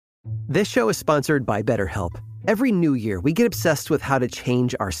This show is sponsored by BetterHelp. Every new year, we get obsessed with how to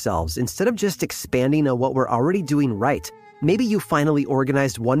change ourselves instead of just expanding on what we're already doing right. Maybe you finally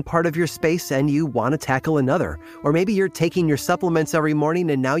organized one part of your space and you want to tackle another. Or maybe you're taking your supplements every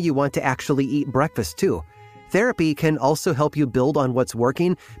morning and now you want to actually eat breakfast too. Therapy can also help you build on what's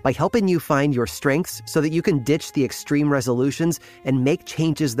working by helping you find your strengths so that you can ditch the extreme resolutions and make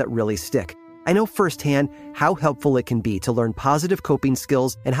changes that really stick. I know firsthand how helpful it can be to learn positive coping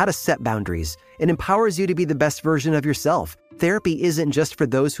skills and how to set boundaries. It empowers you to be the best version of yourself. Therapy isn't just for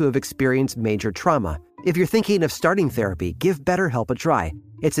those who have experienced major trauma. If you're thinking of starting therapy, give BetterHelp a try.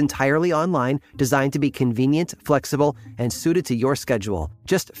 It's entirely online, designed to be convenient, flexible, and suited to your schedule.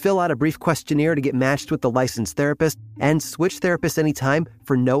 Just fill out a brief questionnaire to get matched with the licensed therapist and switch therapists anytime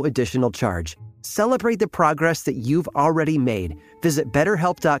for no additional charge. Celebrate the progress that you've already made. Visit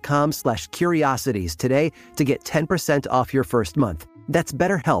BetterHelp.com/curiosities today to get 10% off your first month. That's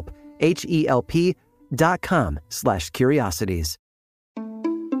BetterHelp, HELP.com/curiosities.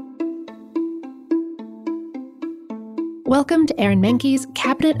 Welcome to Aaron Mahnke's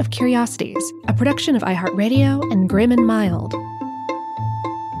Cabinet of Curiosities, a production of iHeartRadio and Grim and Mild.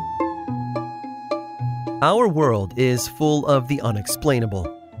 Our world is full of the unexplainable.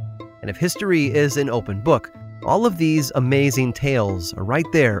 And if history is an open book, all of these amazing tales are right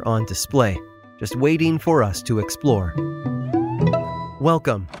there on display, just waiting for us to explore.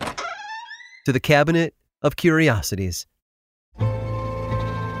 Welcome to the Cabinet of Curiosities.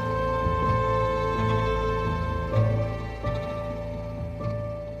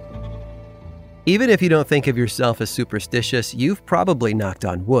 Even if you don't think of yourself as superstitious, you've probably knocked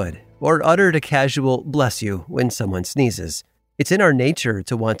on wood or uttered a casual "bless you" when someone sneezes. It's in our nature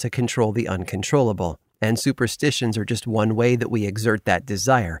to want to control the uncontrollable, and superstitions are just one way that we exert that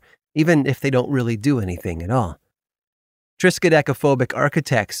desire, even if they don't really do anything at all. Triskaidekaphobic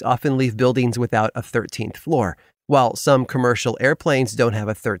architects often leave buildings without a 13th floor, while some commercial airplanes don't have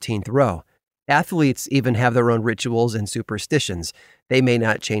a 13th row. Athletes even have their own rituals and superstitions. They may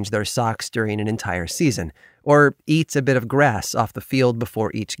not change their socks during an entire season, or eat a bit of grass off the field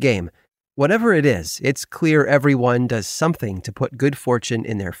before each game. Whatever it is, it's clear everyone does something to put good fortune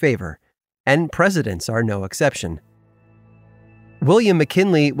in their favor, and presidents are no exception. William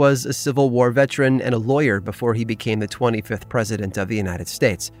McKinley was a Civil War veteran and a lawyer before he became the 25th President of the United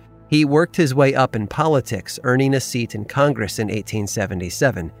States. He worked his way up in politics, earning a seat in Congress in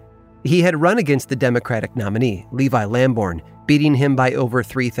 1877. He had run against the Democratic nominee, Levi Lamborn, beating him by over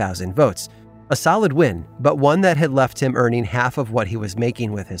 3,000 votes. A solid win, but one that had left him earning half of what he was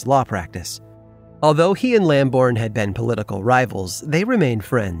making with his law practice. Although he and Lamborn had been political rivals, they remained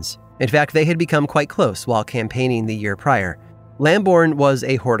friends. In fact, they had become quite close while campaigning the year prior. Lamborn was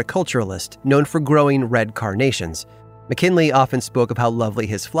a horticulturalist known for growing red carnations. McKinley often spoke of how lovely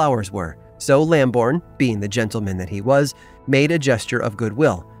his flowers were, so Lamborn, being the gentleman that he was, made a gesture of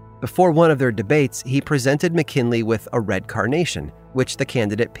goodwill. Before one of their debates, he presented McKinley with a red carnation, which the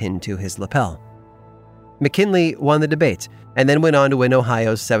candidate pinned to his lapel. McKinley won the debate and then went on to win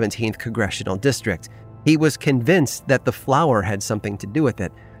Ohio's 17th congressional district. He was convinced that the flower had something to do with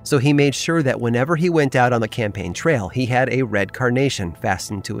it, so he made sure that whenever he went out on the campaign trail, he had a red carnation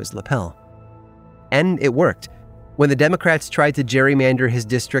fastened to his lapel. And it worked. When the Democrats tried to gerrymander his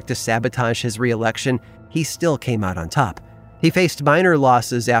district to sabotage his re-election, he still came out on top. He faced minor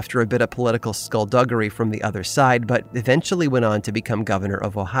losses after a bit of political skullduggery from the other side, but eventually went on to become governor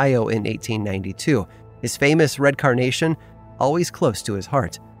of Ohio in 1892, his famous red carnation always close to his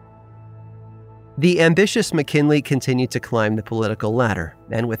heart. The ambitious McKinley continued to climb the political ladder,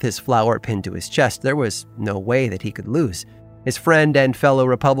 and with his flower pinned to his chest, there was no way that he could lose. His friend and fellow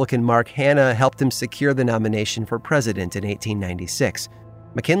Republican Mark Hanna helped him secure the nomination for president in 1896.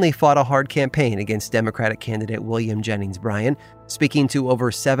 McKinley fought a hard campaign against Democratic candidate William Jennings Bryan, speaking to over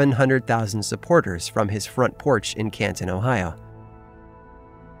 700,000 supporters from his front porch in Canton, Ohio.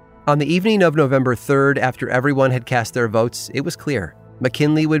 On the evening of November 3rd, after everyone had cast their votes, it was clear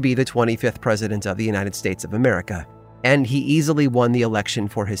McKinley would be the 25th President of the United States of America, and he easily won the election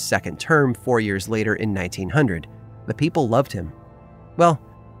for his second term 4 years later in 1900. The people loved him. Well,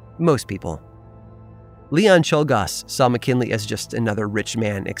 most people. Leon Czolgosz saw McKinley as just another rich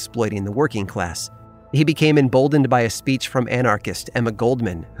man exploiting the working class. He became emboldened by a speech from anarchist Emma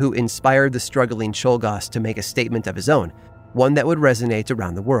Goldman, who inspired the struggling Czolgosz to make a statement of his own, one that would resonate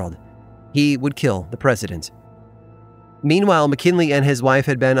around the world. He would kill the president. Meanwhile, McKinley and his wife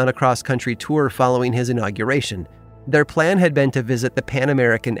had been on a cross-country tour following his inauguration. Their plan had been to visit the Pan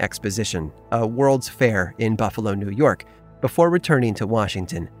American Exposition, a World's Fair in Buffalo, New York, before returning to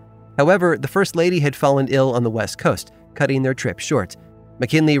Washington. However, the First Lady had fallen ill on the West Coast, cutting their trip short.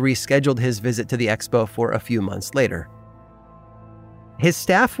 McKinley rescheduled his visit to the expo for a few months later. His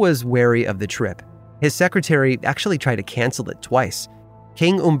staff was wary of the trip. His secretary actually tried to cancel it twice.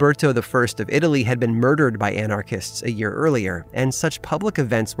 King Umberto I of Italy had been murdered by anarchists a year earlier, and such public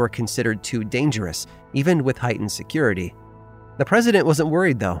events were considered too dangerous, even with heightened security. The president wasn't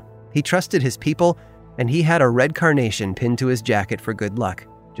worried, though. He trusted his people, and he had a red carnation pinned to his jacket for good luck,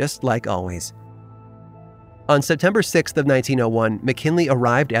 just like always. On September 6th of 1901, McKinley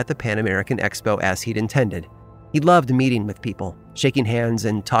arrived at the Pan American Expo as he'd intended. He loved meeting with people, shaking hands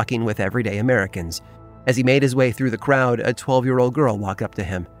and talking with everyday Americans. As he made his way through the crowd, a 12-year-old girl walked up to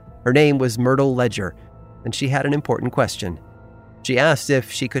him. Her name was Myrtle Ledger, and she had an important question. She asked if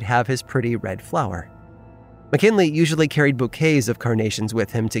she could have his pretty red flower. McKinley usually carried bouquets of carnations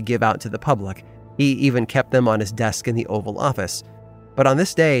with him to give out to the public. He even kept them on his desk in the Oval Office. But on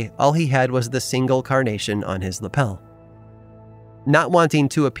this day, all he had was the single carnation on his lapel. Not wanting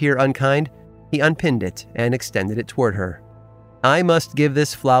to appear unkind, he unpinned it and extended it toward her. "I must give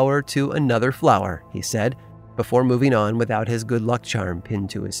this flower to another flower," he said, before moving on without his good luck charm pinned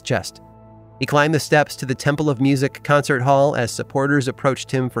to his chest. He climbed the steps to the Temple of Music concert hall as supporters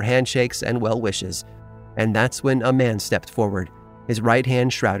approached him for handshakes and well wishes. And that's when a man stepped forward, his right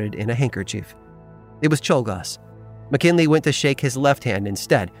hand shrouded in a handkerchief. It was Czolgosz. McKinley went to shake his left hand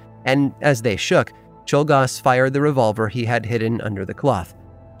instead, and as they shook, Czolgosz fired the revolver he had hidden under the cloth,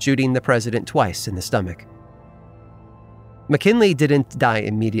 shooting the president twice in the stomach. McKinley didn't die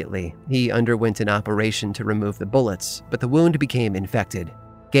immediately. He underwent an operation to remove the bullets, but the wound became infected.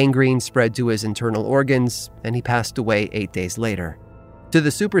 Gangrene spread to his internal organs, and he passed away 8 days later. To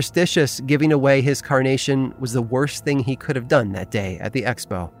the superstitious, giving away his carnation was the worst thing he could have done that day at the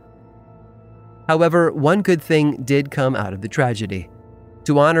expo. However, one good thing did come out of the tragedy.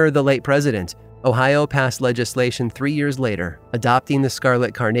 To honor the late president, Ohio passed legislation 3 years later, adopting the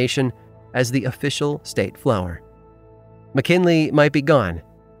scarlet carnation as the official state flower. McKinley might be gone,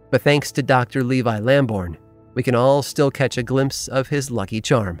 but thanks to Dr. Levi Lamborn, we can all still catch a glimpse of his lucky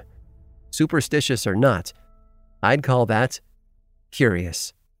charm. Superstitious or not, I'd call that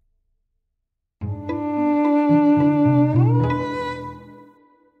curious.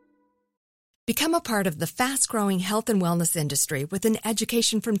 Become a part of the fast-growing health and wellness industry with an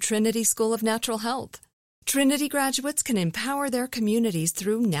education from Trinity School of Natural Health. Trinity graduates can empower their communities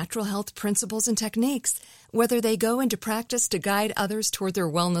through natural health principles and techniques, whether they go into practice to guide others toward their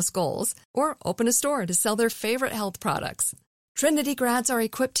wellness goals or open a store to sell their favorite health products. Trinity grads are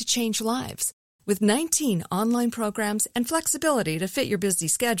equipped to change lives with 19 online programs and flexibility to fit your busy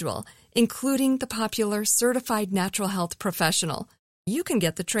schedule, including the popular Certified Natural Health Professional. You can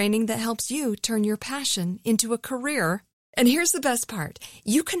get the training that helps you turn your passion into a career. And here's the best part.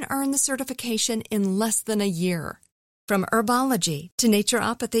 You can earn the certification in less than a year. From herbology to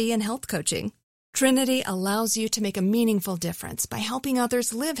naturopathy and health coaching, Trinity allows you to make a meaningful difference by helping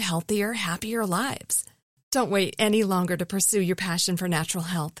others live healthier, happier lives. Don't wait any longer to pursue your passion for natural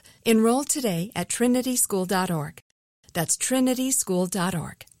health. Enroll today at trinityschool.org. That's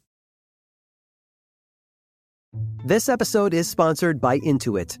trinityschool.org. This episode is sponsored by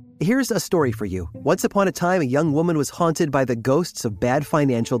Intuit. Here's a story for you. Once upon a time, a young woman was haunted by the ghosts of bad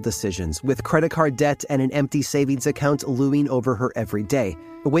financial decisions, with credit card debt and an empty savings account looming over her every day.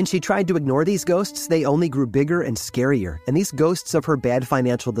 When she tried to ignore these ghosts, they only grew bigger and scarier, and these ghosts of her bad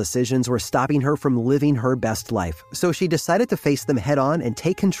financial decisions were stopping her from living her best life. So she decided to face them head on and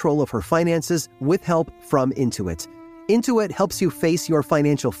take control of her finances with help from Intuit. Intuit helps you face your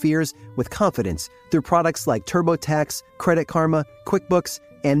financial fears with confidence through products like TurboTax, Credit Karma, QuickBooks,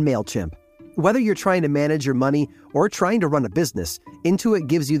 and MailChimp. Whether you're trying to manage your money or trying to run a business, Intuit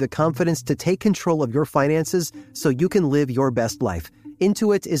gives you the confidence to take control of your finances so you can live your best life.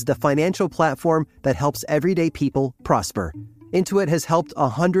 Intuit is the financial platform that helps everyday people prosper. Intuit has helped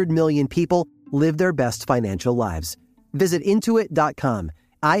 100 million people live their best financial lives. Visit Intuit.com,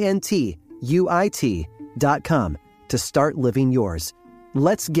 INTUIT.com, to start living yours.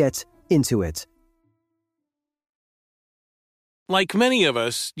 Let's get into it. Like many of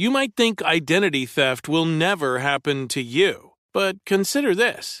us, you might think identity theft will never happen to you. But consider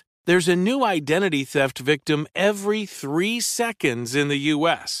this. There's a new identity theft victim every 3 seconds in the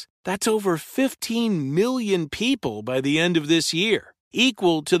U.S. That's over 15 million people by the end of this year,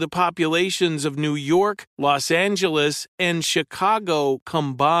 equal to the populations of New York, Los Angeles, and Chicago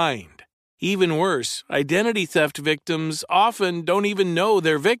combined. Even worse, identity theft victims often don't even know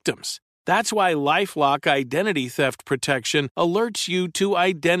they're victims. That's why LifeLock Identity Theft Protection alerts you to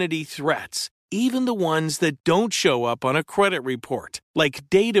identity threats, even the ones that don't show up on a credit report, like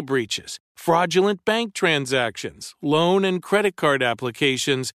data breaches, fraudulent bank transactions, loan and credit card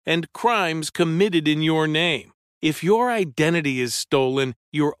applications, and crimes committed in your name. If your identity is stolen,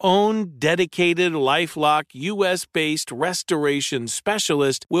 your own dedicated LifeLock U.S.-based restoration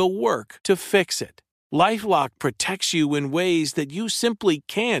specialist will work to fix it. LifeLock protects you in ways that you simply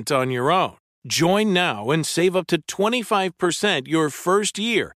can't on your own. Join now and save up to 25% your first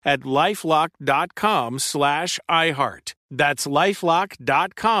year at LifeLock.com/iHeart. That's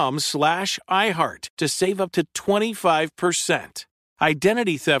LifeLock.com/iHeart to save up to 25%.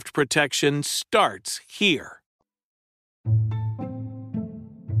 Identity theft protection starts here.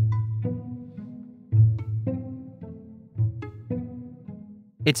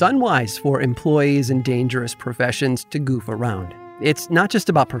 It's unwise for employees in dangerous professions to goof around. It's not just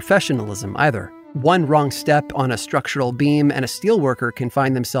about professionalism either. One wrong step on a structural beam and a steelworker can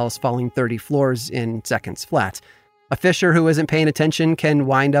find themselves falling 30 floors in seconds flat. A fisher who isn't paying attention can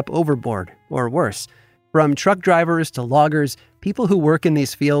wind up overboard, or worse. From truck drivers to loggers, people who work in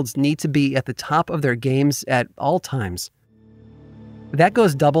these fields need to be at the top of their games at all times. That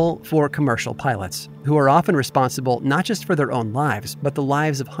goes double for commercial pilots, who are often responsible not just for their own lives, but the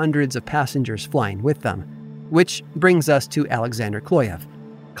lives of hundreds of passengers flying with them. Which brings us to Alexander Kloyev.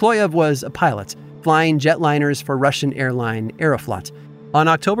 Kloyev was a pilot, flying jetliners for Russian airline Aeroflot. On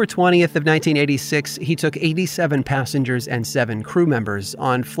October 20th of 1986, he took 87 passengers and 7 crew members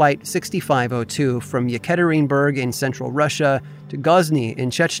on Flight 6502 from Yekaterinburg in central Russia to Grozny in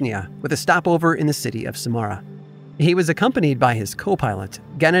Chechnya, with a stopover in the city of Samara. He was accompanied by his co-pilot,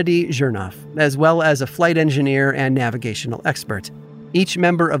 Gennady Zhurnov, as well as a flight engineer and navigational expert. Each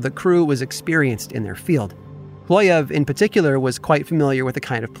member of the crew was experienced in their field. Kloyev, in particular, was quite familiar with the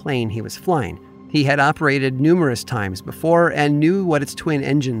kind of plane he was flying. He had operated numerous times before and knew what its twin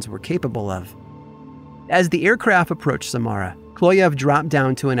engines were capable of. As the aircraft approached Samara, Kloyev dropped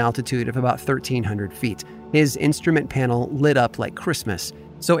down to an altitude of about 1,300 feet. His instrument panel lit up like Christmas,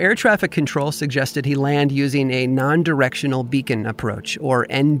 so air traffic control suggested he land using a non-directional beacon approach, or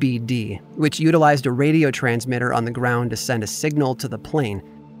NBD, which utilized a radio transmitter on the ground to send a signal to the plane.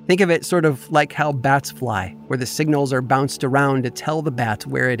 Think of it sort of like how bats fly, where the signals are bounced around to tell the bat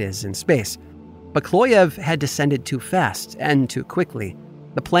where it is in space. But Kloyev had descended too fast and too quickly.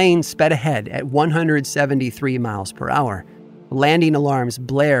 The plane sped ahead at 173 miles per hour. Landing alarms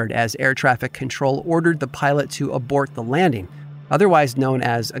blared as air traffic control ordered the pilot to abort the landing, otherwise known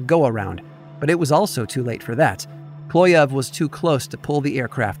as a go-around, but it was also too late for that. Kloyev was too close to pull the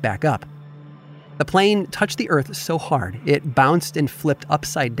aircraft back up. The plane touched the earth so hard, it bounced and flipped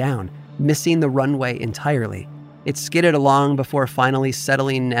upside down, missing the runway entirely. It skidded along before finally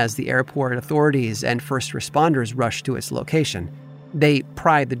settling as the airport authorities and first responders rushed to its location. They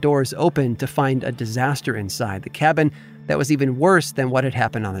pried the doors open to find a disaster inside the cabin that was even worse than what had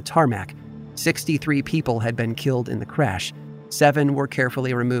happened on the tarmac. 63 people had been killed in the crash. 7 were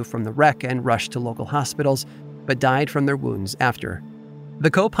carefully removed from the wreck and rushed to local hospitals, but died from their wounds after. The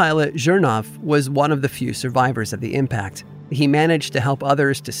co-pilot, Zhurnov, was one of the few survivors of the impact. He managed to help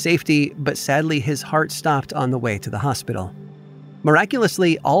others to safety, but sadly his heart stopped on the way to the hospital.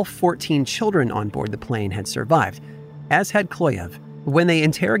 Miraculously, all 14 children on board the plane had survived, as had Kloyev. When they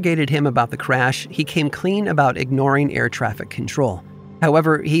interrogated him about the crash, he came clean about ignoring air traffic control.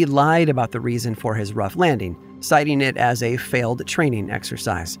 However, he lied about the reason for his rough landing, citing it as a failed training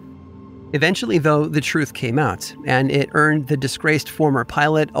exercise. Eventually, though, the truth came out, and it earned the disgraced former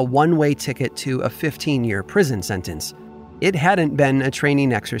pilot a one-way ticket to a 15-year prison sentence. It hadn't been a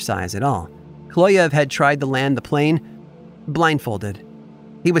training exercise at all. Kloyev had tried to land the plane blindfolded.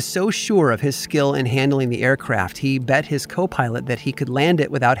 He was so sure of his skill in handling the aircraft, he bet his co-pilot that he could land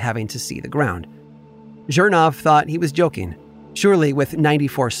it without having to see the ground. Zhurnov thought he was joking. Surely, with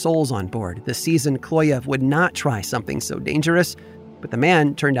 94 souls on board, the seasoned Kloyev would not try something so dangerous, but the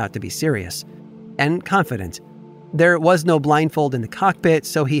man turned out to be serious and confident. There was no blindfold in the cockpit,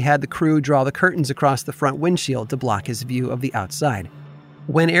 so he had the crew draw the curtains across the front windshield to block his view of the outside.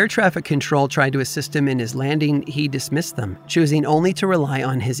 When air traffic control tried to assist him in his landing, he dismissed them, choosing only to rely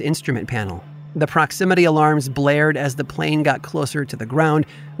on his instrument panel. The proximity alarms blared as the plane got closer to the ground.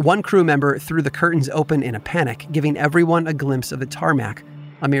 One crew member threw the curtains open in a panic, giving everyone a glimpse of the tarmac,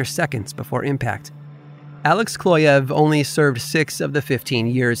 a mere seconds before impact. Alex Kloyev only served 6 of the 15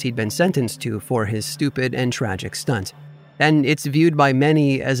 years he'd been sentenced to for his stupid and tragic stunt, and it's viewed by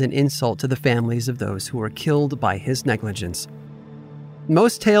many as an insult to the families of those who were killed by his negligence.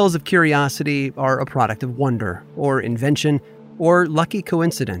 Most tales of curiosity are a product of wonder, or invention, or lucky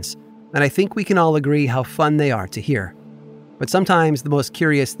coincidence, and I think we can all agree how fun they are to hear. But sometimes the most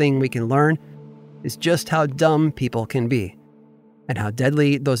curious thing we can learn is just how dumb people can be, and how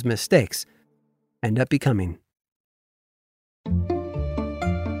deadly those mistakes end up becoming.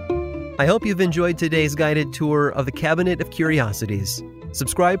 I hope you've enjoyed today's guided tour of the Cabinet of Curiosities.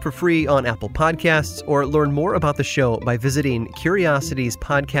 Subscribe for free on Apple Podcasts or learn more about the show by visiting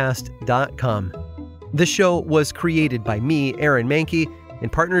curiositiespodcast.com. This show was created by me, Aaron Mahnke, in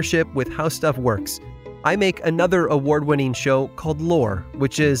partnership with How Stuff Works. I make another award-winning show called Lore,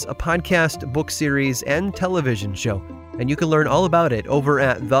 which is a podcast, book series, and television show, and you can learn all about it over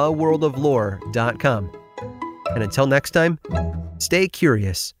at theworldoflore.com. And until next time, stay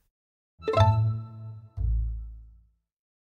curious.